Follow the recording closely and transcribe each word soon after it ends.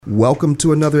Welcome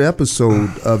to another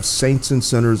episode of Saints and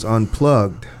Sinners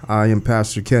Unplugged. I am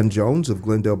Pastor Ken Jones of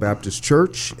Glendale Baptist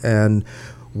Church, and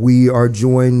we are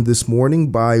joined this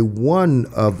morning by one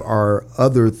of our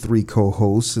other three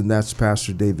co-hosts, and that's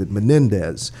Pastor David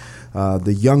Menendez.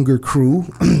 The younger crew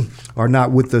are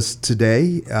not with us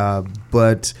today,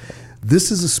 but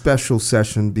this is a special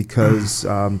session because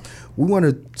we want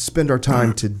to spend our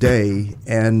time today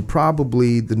and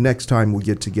probably the next time we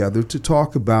get together to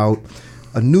talk about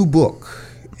a new book,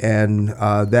 and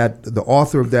that the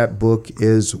author of that book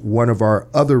is one of our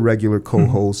other regular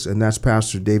co-hosts, and that's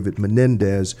Pastor David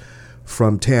Menendez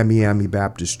from Tamiami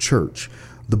Baptist Church.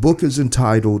 The book is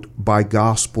entitled By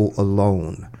Gospel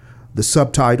Alone. The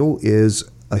subtitle is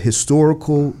A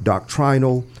Historical,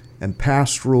 Doctrinal, and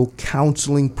Pastoral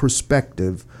Counseling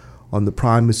Perspective on the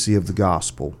Primacy of the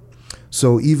Gospel.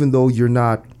 So even though you're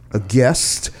not a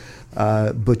guest,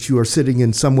 but you are sitting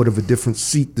in somewhat of a different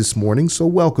seat this morning. So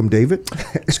welcome, David.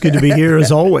 It's good to be here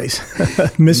as always.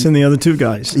 Missing the other two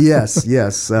guys.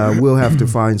 Yes. We'll have to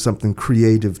find something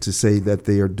creative to say that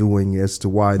they are doing as to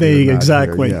why they're not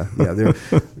exactly. here.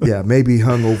 They're maybe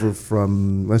hung over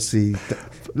from, let's see,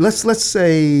 let's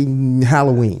say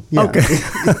Halloween. Yeah. Okay.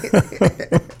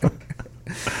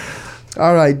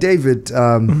 All right, David.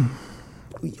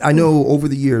 I know over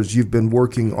the years you've been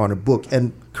working on a book,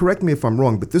 and correct me if I'm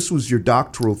wrong, but this was your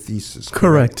doctoral thesis.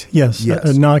 Correct. Yes.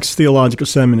 At Knox Theological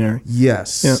Seminary.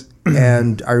 Yes. Yeah.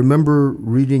 And I remember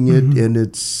reading it in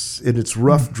its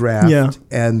rough draft,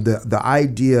 and the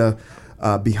idea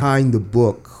behind the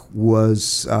book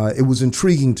was it was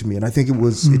intriguing to me, and I think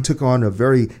it took on a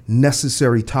very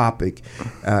necessary topic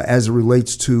as it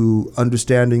relates to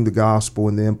understanding the gospel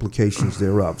and the implications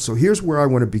thereof. So here's where I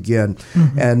want to begin,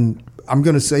 and I'm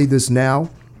going to say this now,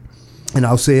 and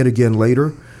I'll say it again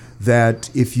later, that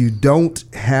if you don't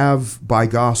have By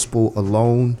Gospel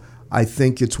Alone, I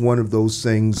think it's one of those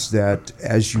things that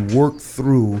as you work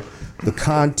through the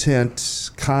content,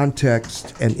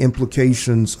 context, and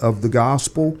implications of the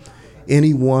gospel,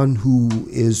 anyone who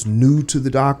is new to the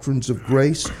doctrines of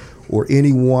grace or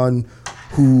anyone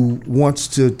who wants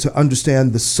to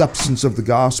understand the substance of the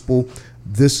gospel,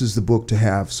 this is the book to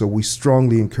have. So we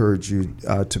strongly encourage you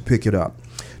to pick it up.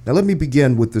 Now, let me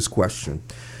begin with this question.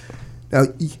 Now,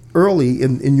 early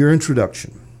in your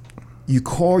introduction, you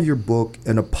call your book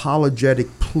an apologetic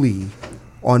plea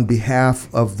on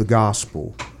behalf of the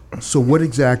gospel. So what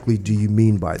exactly do you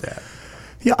mean by that?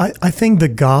 Yeah, I think the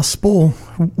gospel,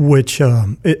 which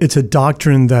it's a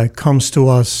doctrine that comes to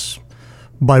us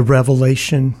by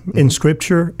revelation in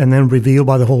Scripture and then revealed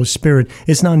by the Holy Spirit,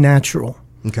 it's not natural.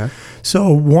 Okay.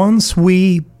 So once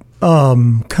we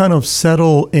kind of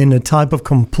settle in a type of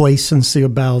complacency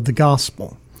about the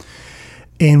gospel,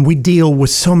 and we deal with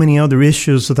so many other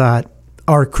issues that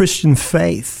our Christian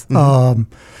faith,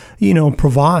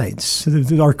 provides.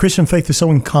 Our Christian faith is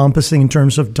so encompassing in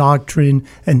terms of doctrine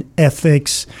and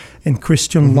ethics and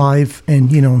Christian life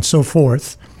and, and so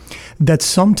forth, that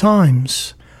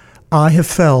sometimes I have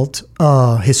felt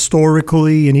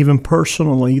historically and even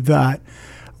personally that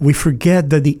we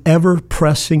forget that the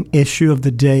ever-pressing issue of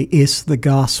the day is the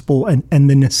gospel and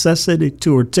the necessity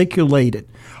to articulate it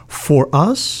for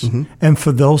us and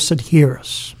for those that hear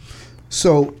us.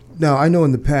 So now I know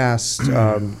in the past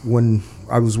when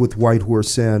I was with White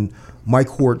Horse Inn, Mike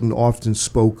Horton often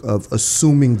spoke of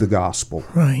assuming the gospel.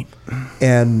 Right.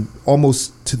 And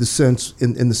almost to the sense,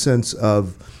 in the sense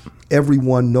of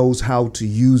everyone knows how to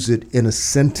use it in a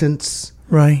sentence.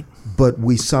 Right. But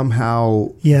we somehow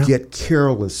get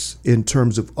careless in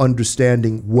terms of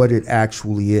understanding what it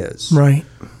actually is. Right.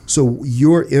 So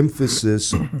your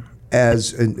emphasis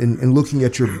as in looking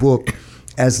at your book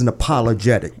as an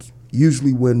apologetic,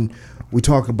 usually when we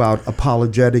talk about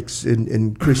apologetics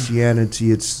in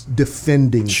Christianity, it's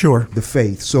defending the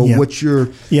faith. So what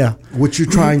you're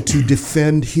trying to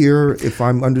defend here, if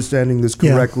I'm understanding this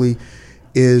correctly,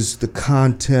 is the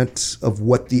content of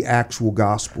what the actual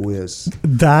gospel is.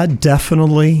 That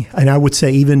definitely, and I would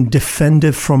say even defend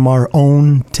it from our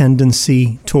own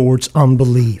tendency towards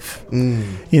unbelief.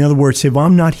 In other words, if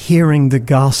I'm not hearing the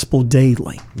gospel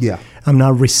daily, I'm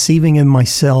not receiving it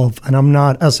myself, and I'm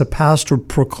not, as a pastor,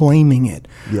 proclaiming it,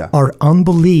 our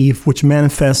unbelief, which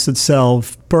manifests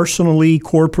itself personally,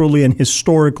 corporally, and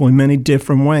historically in many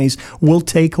different ways, will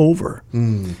take over.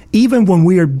 Even when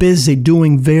we are busy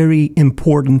doing very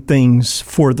important things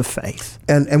for the faith.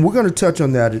 And we're going to touch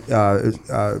on that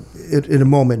in a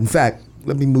moment. In fact,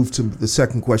 let me move to the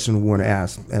second question we want to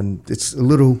ask, and it's a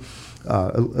little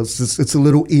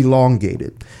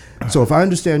elongated. So if I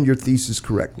understand your thesis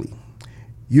correctly,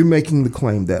 you're making the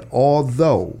claim that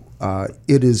although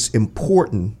it is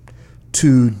important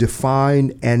to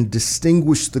define and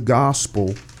distinguish the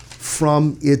gospel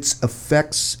from its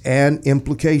effects and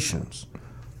implications.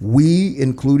 We,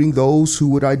 including those who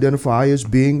would identify as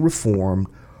being Reformed,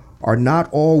 are not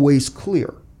always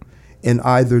clear in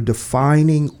either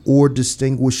defining or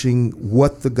distinguishing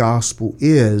what the gospel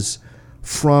is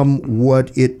from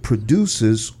what it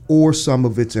produces or some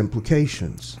of its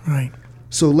implications. Right.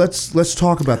 So let's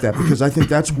talk about that, because I think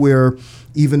that's where,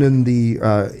 even in the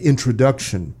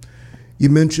introduction, you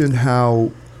mentioned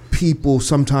how people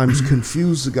sometimes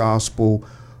confuse the gospel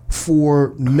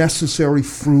for necessary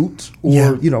fruit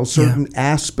or certain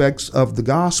aspects of the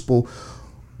gospel.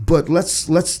 But let's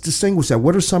distinguish that.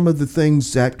 What are some of the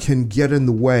things that can get in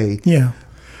the way? Yeah.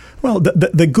 Well,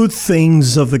 the good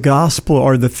things of the gospel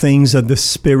are the things that the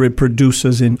Spirit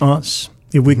produces in us.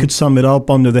 If we could sum it up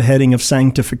under the heading of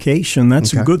sanctification,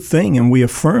 that's a good thing, and we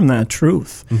affirm that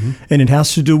truth. And it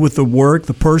has to do with the work,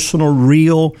 the personal,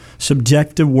 real,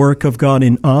 subjective work of God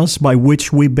in us, by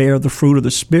which we bear the fruit of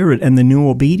the Spirit and the new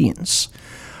obedience.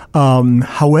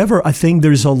 However, I think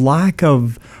there's a lack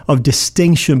of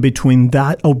distinction between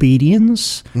that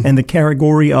obedience and the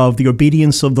category of the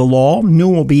obedience of the law,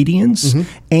 new obedience,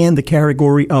 and the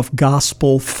category of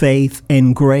gospel, faith,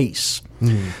 and grace.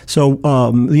 So,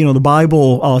 the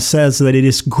Bible says that it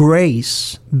is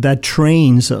grace that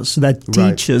trains us, that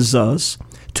teaches us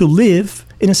to live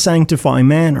in a sanctifying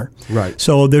manner. Right.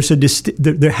 So there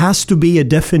has to be a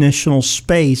definitional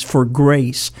space for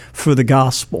grace for the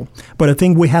gospel. But I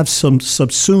think we have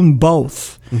subsumed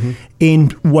both in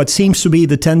what seems to be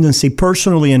the tendency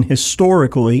personally and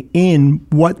historically in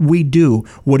what we do,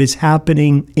 what is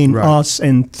happening in us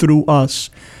and through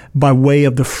us by way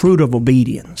of the fruit of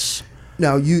obedience.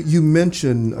 Now, you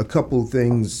mentioned a couple of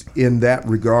things in that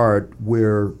regard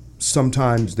where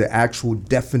sometimes the actual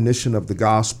definition of the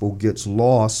gospel gets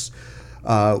lost.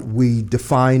 We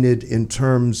define it in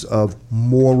terms of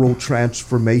moral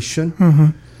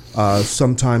transformation,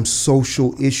 sometimes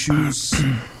social issues,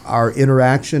 our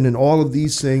interaction, and all of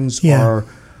these things are,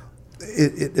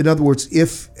 in other words,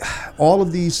 if all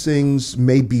of these things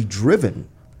may be driven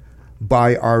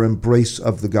by our embrace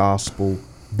of the gospel,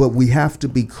 but we have to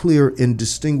be clear in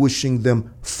distinguishing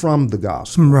them from the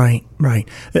gospel. Right.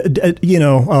 There's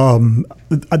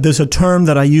a term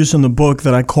that I use in the book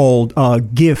that I called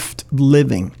gift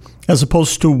living, as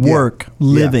opposed to work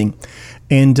living.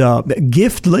 And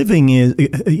gift living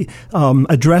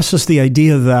addresses the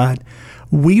idea that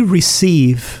we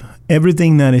receive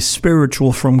everything that is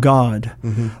spiritual from God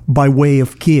by way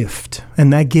of gift,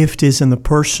 and that gift is in the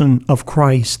person of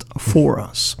Christ for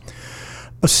us.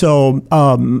 So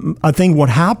I think what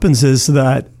happens is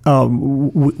that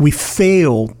we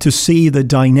fail to see the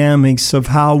dynamics of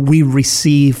how we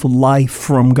receive life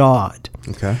from God.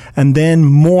 Okay. And then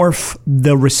morph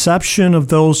the reception of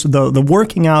those, the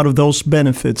working out of those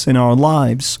benefits in our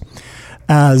lives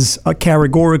as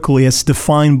categorically as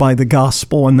defined by the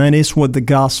gospel, and that is what the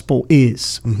gospel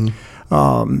is.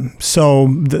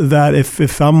 That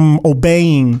if I'm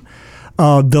obeying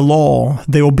the law,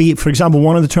 for example,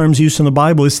 one of the terms used in the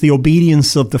Bible is the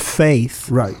obedience of the faith.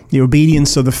 Right. The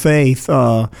obedience of the faith.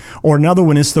 Or another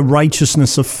one is the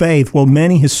righteousness of faith. Well,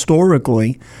 many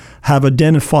historically have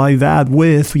identified that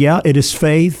with, it is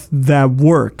faith that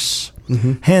works.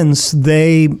 Hence,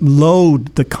 they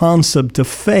load the concept of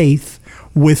faith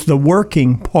with the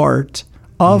working part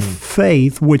of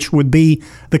faith, which would be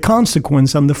the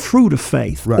consequence and the fruit of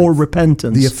faith or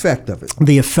repentance. The effect of it.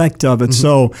 The effect of it.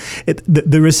 So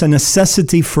there is a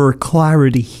necessity for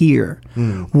clarity here,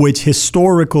 which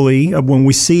historically, when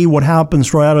we see what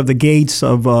happens right out of the gates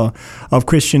of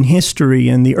Christian history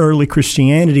and the early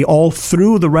Christianity, all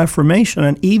through the Reformation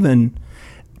and even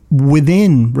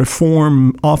within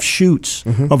Reform offshoots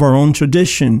of our own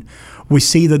tradition, we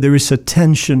see that there is a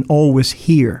tension always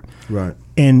here. Right.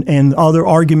 And other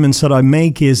arguments that I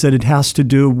make is that it has to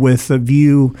do with a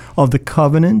view of the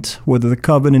covenant, whether the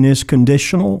covenant is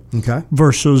conditional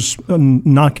versus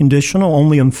not conditional,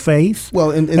 only on faith,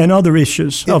 and other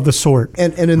issues of the sort.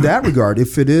 And in that regard,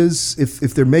 if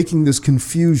they're making this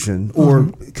confusion or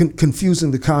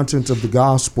confusing the content of the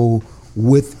gospel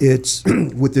with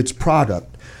its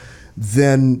product,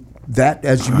 then that,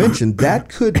 as you mentioned, that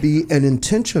could be an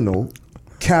intentional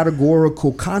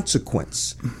categorical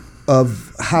consequence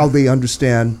of how they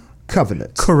understand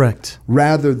covenants. Correct.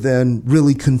 Rather than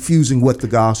really confusing what the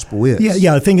gospel is.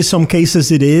 Yeah. I think in some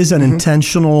cases it is an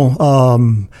intentional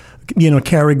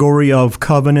category of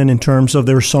covenant in terms of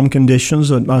there are some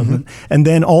conditions. And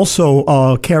then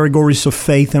also categories of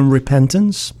faith and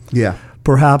repentance. Yeah.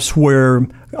 Perhaps where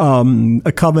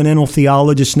a covenantal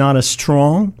theology is not as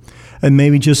strong. and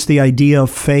maybe just the idea of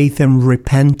faith and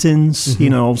repentance.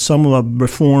 Mm-hmm. Some of the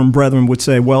Reformed brethren would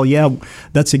say, well, yeah,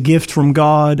 that's a gift from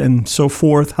God and so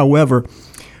forth. However,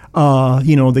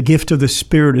 the gift of the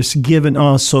Spirit is given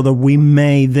us so that we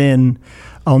may then,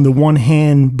 on the one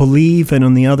hand, believe, and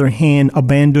on the other hand,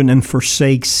 abandon and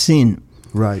forsake sin.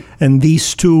 Right. And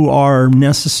these two are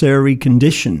necessary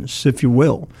conditions, if you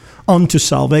will, unto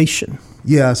salvation.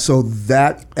 Yeah, so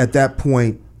that at that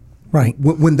point, right,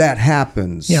 when that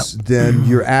happens, then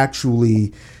you're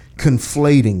actually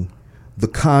conflating the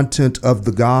content of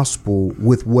the gospel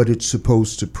with what it's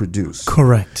supposed to produce.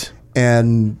 Correct.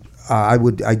 And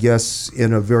I guess,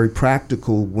 in a very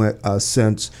practical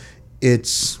sense,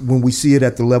 it's when we see it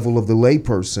at the level of the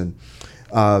layperson,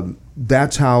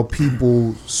 that's how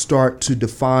people start to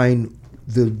define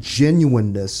the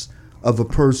genuineness of a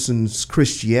person's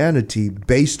Christianity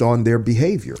based on their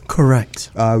behavior.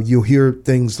 Correct. You'll hear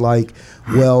things like,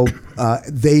 well,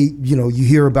 you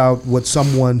hear about what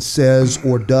someone says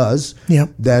or does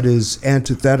that is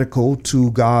antithetical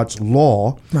to God's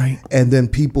law. Right. And then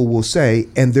people will say,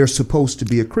 and they're supposed to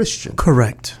be a Christian.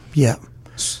 Correct. Yeah.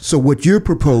 So what you're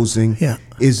proposing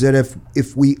is that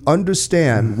if we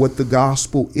understand what the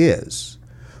gospel is,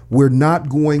 we're not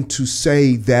going to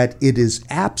say that it is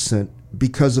absent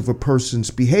because of a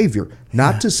person's behavior.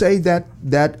 Not to say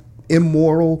that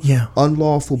immoral,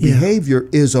 unlawful behavior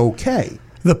is okay.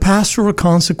 The pastoral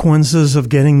consequences of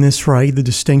getting this right, the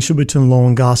distinction between law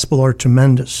and gospel, are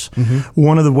tremendous. Mm-hmm.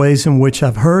 One of the ways in which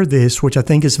I've heard this, which I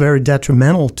think is very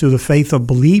detrimental to the faith of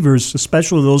believers,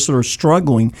 especially those that are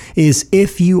struggling, is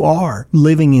if you are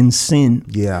living in sin,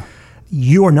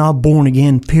 you are not born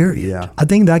again, period. Yeah. I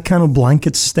think that kind of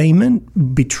blanket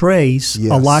statement betrays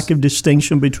a lack of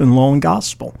distinction between law and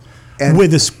gospel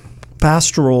with this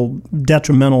pastoral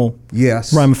detrimental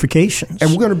ramifications. And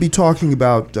we're going to be talking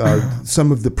about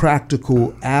some of the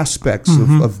practical aspects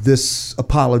of this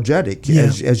apologetic,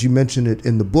 as you mentioned it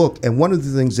in the book. And one of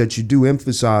the things that you do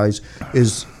emphasize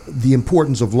is the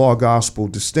importance of law-gospel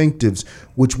distinctives,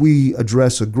 which we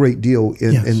address a great deal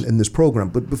in this program.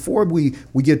 But before we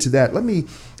get to that, let me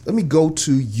go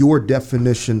to your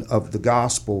definition of the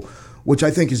gospel, which I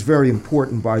think is very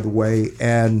important, by the way.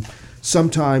 And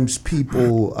sometimes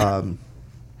people, let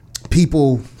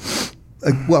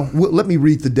me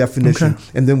read the definition,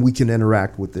 and then we can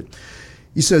interact with it.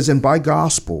 He says, and by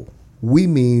gospel, we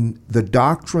mean the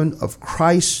doctrine of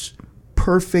Christ's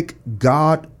perfect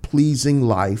God-pleasing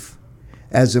life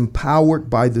as empowered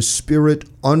by the Spirit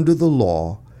under the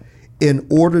law in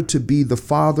order to be the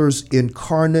Father's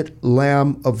incarnate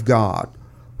Lamb of God,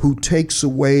 who takes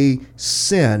away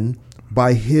sin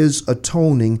by his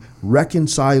atoning,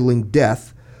 reconciling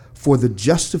death for the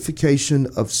justification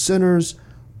of sinners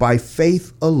by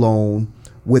faith alone,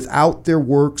 without their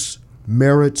works,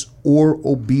 merits, or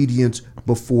obedience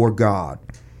before God.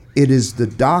 It is the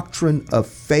doctrine of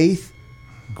faith,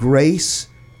 grace,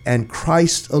 and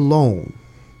Christ alone,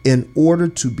 in order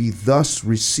to be thus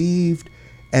received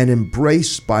and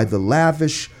embraced by the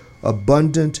lavish,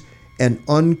 abundant, and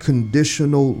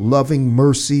unconditional loving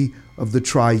mercy of the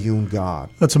triune God.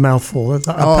 That's a mouthful.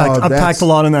 I packed a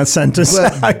lot in that sentence.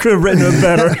 I could have written it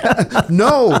better.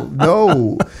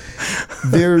 No.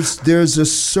 There's a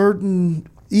certain,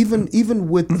 even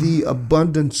with the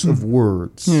abundance of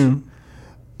words,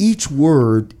 each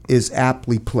word is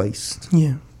aptly placed.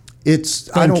 Yeah.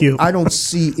 I don't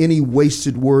see any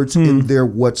wasted words in there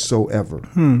whatsoever.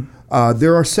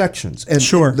 There are sections, and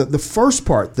the first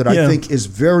part that I think is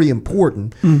very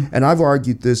important, and I've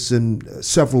argued this in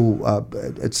several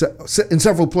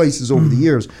places over the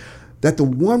years, that the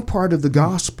one part of the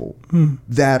gospel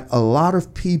that a lot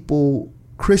of people,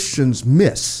 Christians,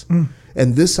 miss,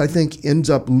 and this I think ends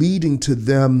up leading to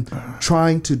them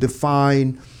trying to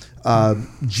define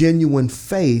genuine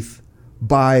faith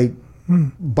by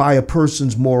a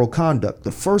person's moral conduct.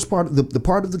 The first part, the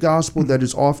part of the gospel that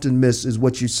is often missed is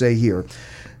what you say here,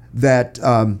 that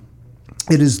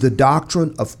it is the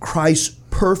doctrine of Christ's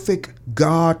perfect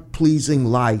God-pleasing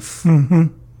life.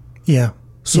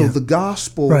 So the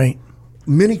gospel,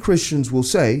 many Christians will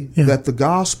say that the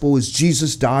gospel is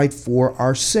Jesus died for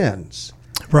our sins.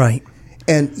 Right.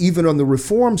 And even on the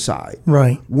Reform side,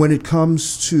 when it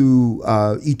comes to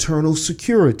eternal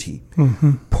security,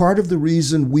 part of the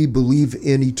reason we believe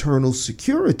in eternal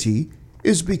security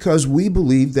is because we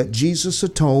believe that Jesus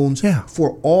atones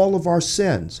for all of our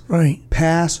sins,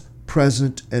 past,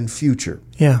 present, and future.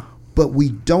 But we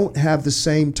don't have the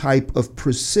same type of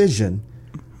precision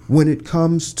when it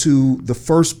comes to the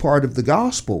first part of the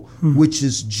gospel, which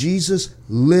is Jesus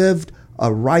lived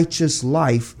a righteous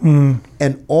life,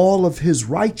 and all of his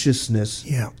righteousness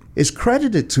is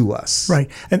credited to us. Right.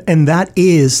 And that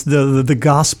is the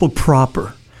gospel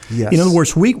proper. Yes. In other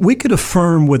words, we could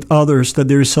affirm with others that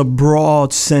there's a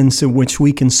broad sense in which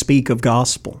we can speak of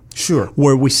gospel. Sure.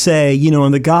 Where we say,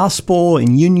 in the gospel,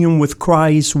 in union with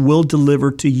Christ, will deliver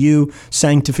to you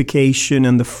sanctification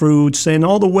and the fruits and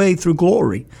all the way through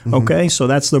glory. Okay? So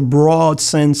that's the broad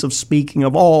sense of speaking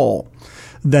of all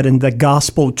that in the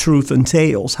gospel truth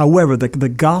entails. However, the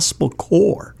gospel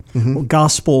core,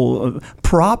 gospel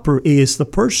proper is the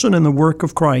person and the work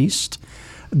of Christ.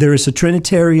 There is a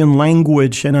Trinitarian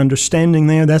language and understanding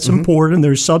there. That's important.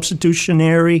 There's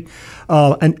substitutionary,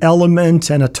 an element,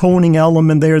 an atoning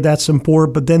element there. That's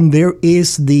important. But then there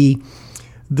is the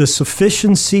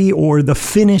sufficiency or the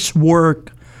finished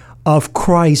work of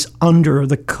Christ under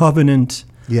the covenant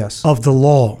of the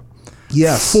law.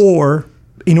 Yes.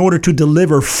 In order to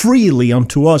deliver freely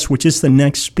unto us, which is the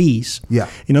next piece. Yeah.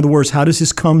 In other words, how does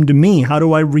this come to me? How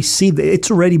do I receive it? It's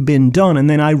already been done, and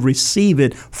then I receive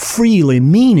it freely,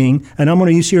 meaning, and I'm going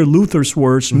to use here Luther's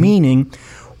words, meaning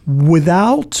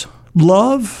without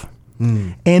love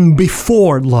and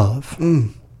before love.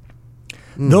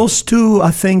 Those two,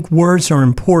 I think, words are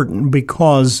important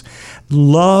because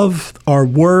love, our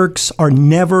works, are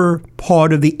never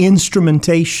part of the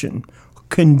instrumentation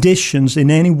conditions in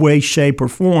any way, shape, or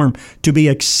form to be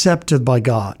accepted by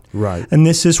God. Right. And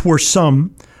this is where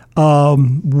some,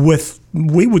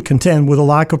 we would contend with a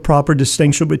lack of proper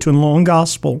distinction between law and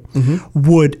gospel,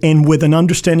 and with an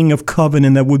understanding of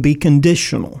covenant that would be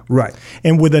conditional. Right.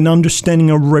 And with an understanding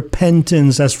of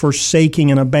repentance as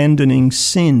forsaking and abandoning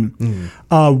sin,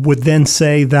 would then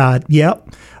say that,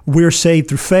 we're saved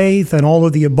through faith, and all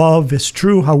of the above is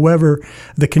true. However,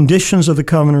 the conditions of the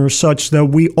covenant are such that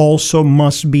we also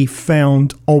must be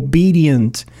found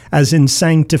obedient, as in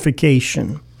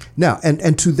sanctification. Now,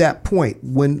 and to that point,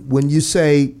 when you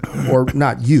say, or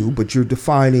not you, but you're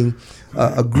defining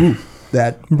a group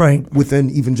that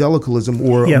within evangelicalism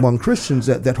or among Christians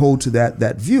that hold to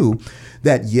that view,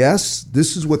 that yes,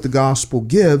 this is what the gospel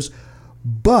gives,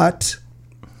 but,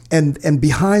 and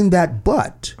behind that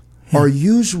but, are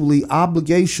usually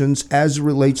obligations as it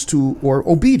relates to or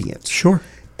obedience. Sure.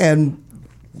 And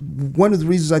one of the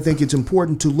reasons I think it's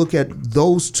important to look at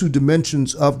those two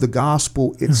dimensions of the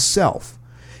gospel itself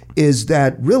is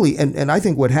that really, and I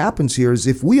think what happens here is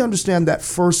if we understand that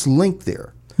first link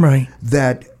there,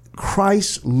 that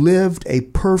Christ lived a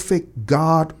perfect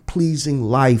God-pleasing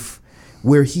life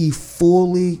where he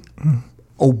fully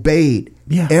obeyed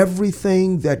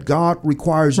everything that God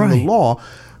requires in the law,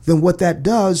 then what that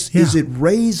does is it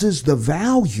raises the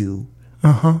value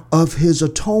of his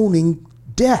atoning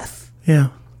death. Yeah.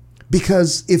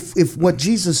 Because if what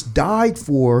Jesus died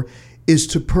for is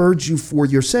to purge you for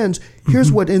your sins,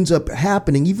 here's what ends up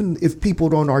happening, even if people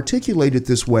don't articulate it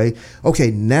this way.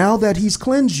 Okay, now that he's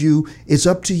cleansed you, it's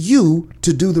up to you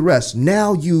to do the rest.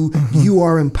 Now you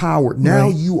are empowered. Now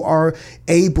you are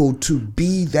able to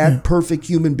be that perfect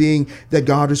human being that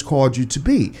God has called you to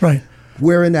be. Right.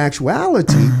 Where in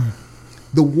actuality,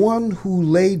 the one who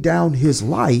laid down his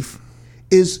life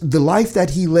is the life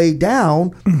that he laid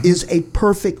down is a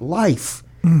perfect life.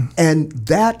 And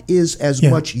that is as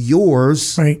much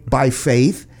yours by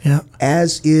faith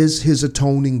as is his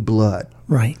atoning blood.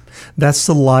 Right. That's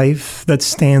the life that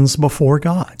stands before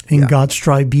God in God's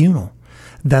tribunal.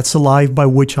 That's the life by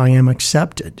which I am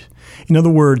accepted. In other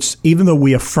words, even though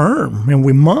we affirm, and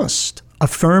we must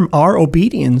affirm our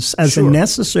obedience as a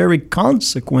necessary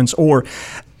consequence, or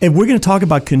if we're going to talk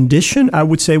about condition, I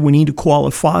would say we need to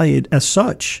qualify it as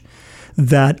such,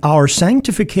 that our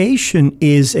sanctification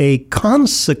is a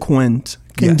consequent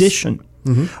condition,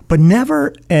 but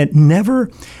never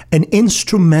an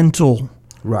instrumental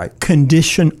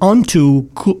condition unto,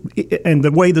 and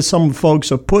the way that some folks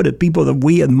have put it, people that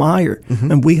we admire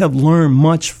and we have learned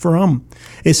much from,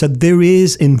 is that there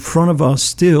is in front of us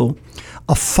still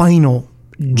a final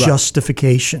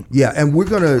justification. Yeah, and we're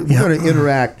gonna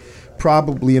interact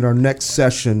probably in our next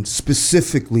session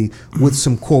specifically with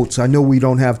some quotes. I know we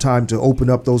don't have time to open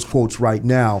up those quotes right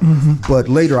now, but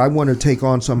later I want to take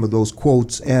on some of those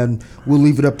quotes, and we'll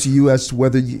leave it up to you as to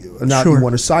whether or not you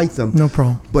want to cite them. No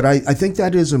problem. But I think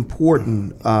that is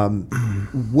important.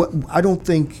 I don't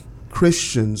think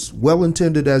Christians,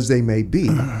 well-intended as they may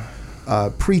be,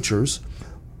 preachers,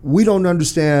 we don't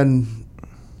understand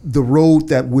the road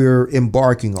that we're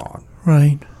embarking on.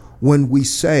 Right. When we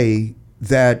say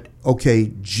that,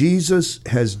 okay, Jesus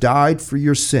has died for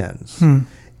your sins,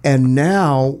 and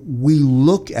now we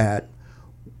look at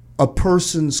a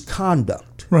person's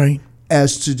conduct. Right.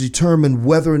 as to determine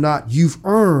whether or not you've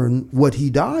earned what he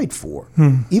died for.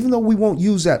 Even though we won't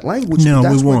use that language, no,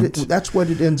 that's we won't. That's what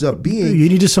it ends up being. You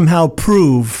need to somehow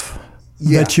prove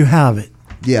that you have it.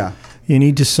 Yeah. You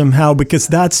need to somehow, because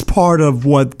that's part of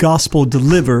what gospel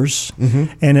delivers,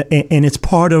 and it's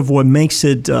part of what makes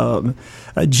it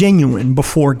genuine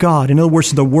before God. In other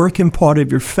words, the working part of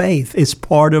your faith is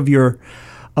part of your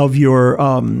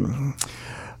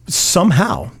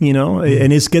somehow,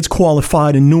 and it gets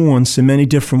qualified and nuanced in many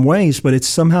different ways, but it's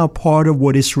somehow part of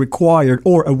what is required,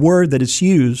 or a word that is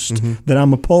used that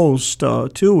I'm opposed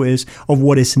to is of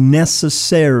what is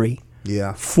necessary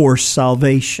for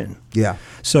salvation. Yeah.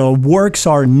 So works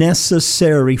are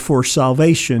necessary for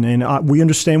salvation, and we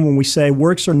understand when we say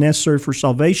works are necessary for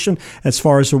salvation, as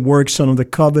far as the works under the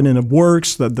covenant of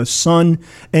works that the Son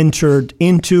entered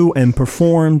into and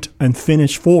performed and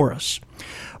finished for us.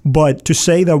 But to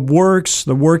say that works,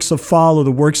 the works of follow,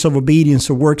 the works of obedience,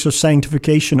 the works of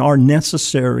sanctification are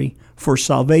necessary for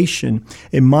salvation,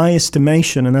 in my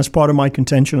estimation, and that's part of my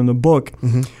contention in the book,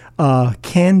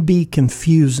 can be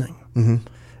confusing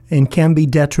and can be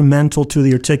detrimental to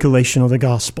the articulation of the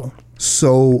gospel.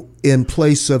 So in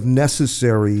place of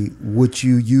necessary, would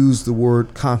you use the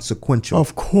word consequential?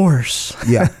 Of course.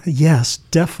 Yeah. Yes,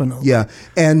 definitely. Yeah.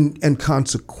 And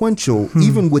consequential,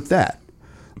 even with that,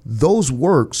 those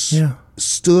works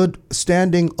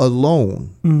standing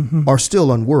alone are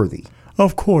still unworthy.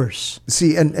 Of course.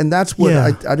 See, and that's what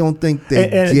I don't think they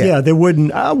get. Yeah, they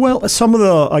wouldn't. Well, some of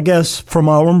the, I guess, from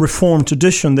our own Reformed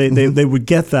tradition, they would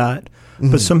get that.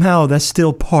 But somehow that's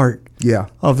still part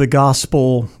of the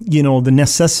gospel, the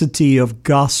necessity of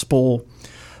gospel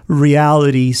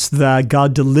realities that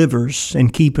God delivers in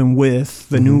keeping with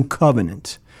the new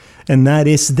covenant. And that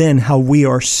is then how we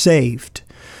are saved.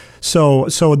 So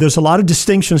there's a lot of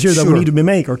distinctions here that we need to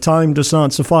make. Our time does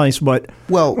not suffice, but...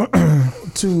 Well,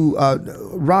 to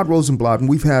Rod Rosenblatt, and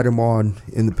we've had him on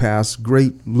in the past,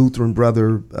 great Lutheran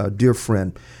brother, dear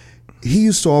friend. He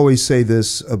used to always say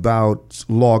this about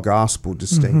law-gospel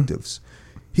distinctives.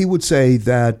 He would say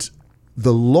that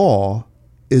the law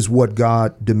is what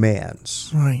God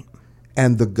demands. Right.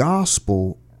 And the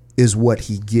gospel is what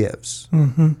he gives.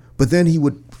 But then he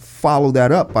would follow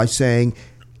that up by saying,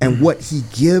 and what he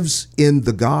gives in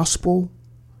the gospel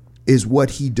is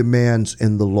what he demands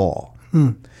in the law.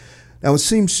 Now, it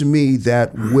seems to me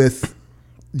that with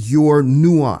your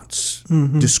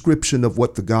nuanced description of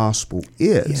what the gospel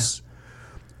is,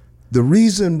 the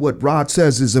reason what Rod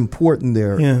says is important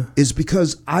there is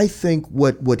because I think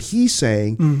what he's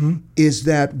saying is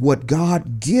that what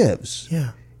God gives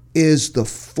is the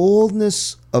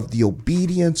fullness of the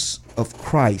obedience of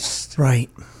Christ. Right.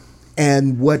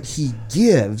 And what he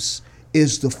gives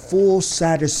is the full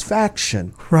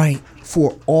satisfaction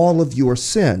for all of your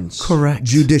sins. Correct.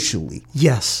 Judicially.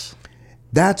 Yes.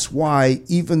 That's why,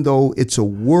 even though it's a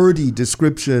wordy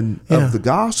description of the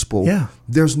gospel,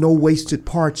 there's no wasted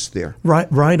parts there.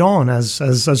 Right on,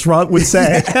 as Rod would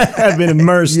say. I've been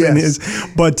immersed in his.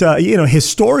 But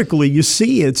historically, you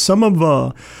see it. Some of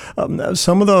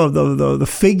the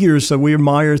figures that we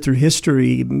admire through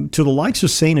history, to the likes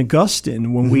of Saint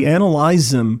Augustine, when we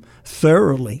analyze them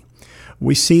thoroughly,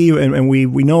 we see and we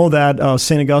know that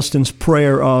St. Augustine's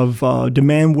prayer of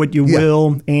demand what you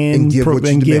will and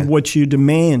give what you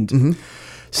demand.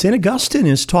 St. Augustine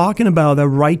is talking about that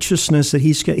righteousness that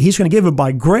he's going to give it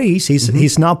by grace.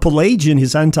 He's not Pelagian,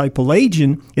 he's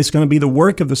anti-Pelagian. It's going to be the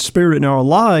work of the Spirit in our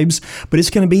lives, but it's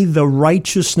going to be the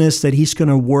righteousness that he's going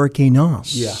to work in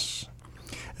us. Yeah.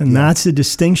 And that's a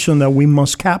distinction that we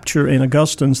must capture in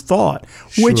Augustine's thought,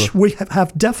 which we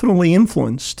have definitely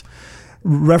influenced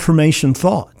Reformation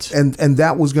thought. And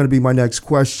that was going to be my next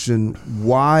question.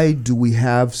 Why do we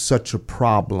have such a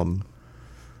problem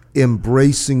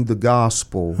embracing the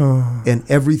gospel and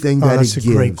everything that it gives? That's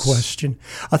a great question.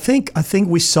 I think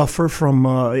we suffer from,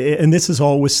 and this is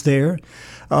always there,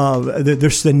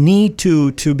 there's the need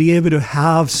to be able to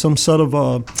have some sort of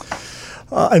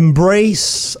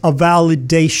embrace a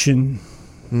validation.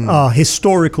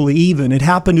 Historically, even it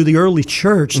happened to the early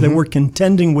church. They were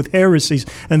contending with heresies,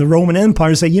 and the Roman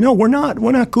Empire say, we're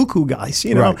not cuckoo guys.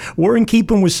 We're in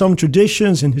keeping with some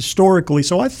traditions and historically.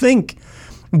 So I think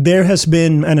there has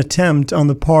been an attempt on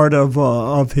the part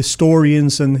of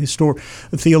historians and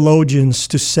theologians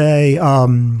to say,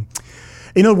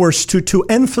 in other words, to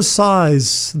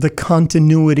emphasize the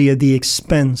continuity at the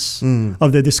expense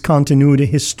of the discontinuity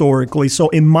historically. So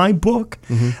in my book,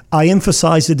 I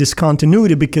emphasize the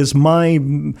discontinuity because my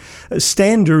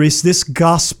standard is this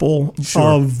gospel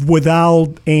of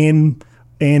without and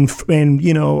and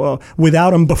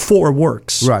without them before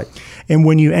works. Right. And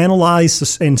when you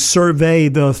analyze and survey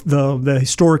the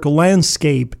historical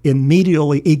landscape,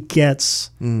 immediately it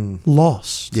gets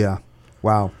lost. Yeah.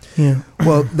 Wow. Yeah.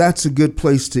 Well, that's a good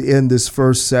place to end this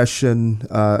first session.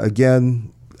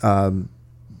 Again,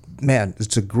 man,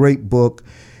 it's a great book,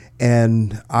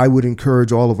 and I would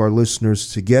encourage all of our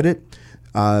listeners to get it.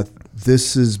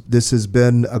 This has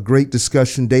been a great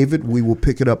discussion, David. We will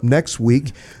pick it up next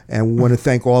week, and we want to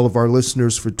thank all of our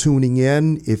listeners for tuning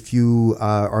in. If you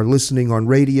are listening on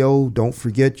radio, don't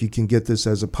forget you can get this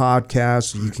as a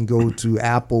podcast. You can go to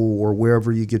Apple or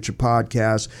wherever you get your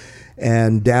podcasts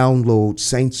and download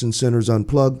Saints and Sinners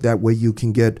Unplugged. That way you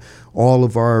can get all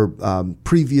of our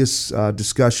previous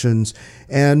discussions,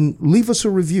 and leave us a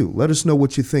review. Let us know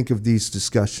what you think of these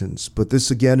discussions. But this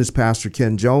again is Pastor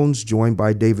Ken Jones, joined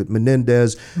by David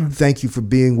Menendez. Thank you for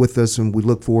being with us, and we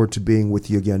look forward to being with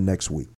you again next week.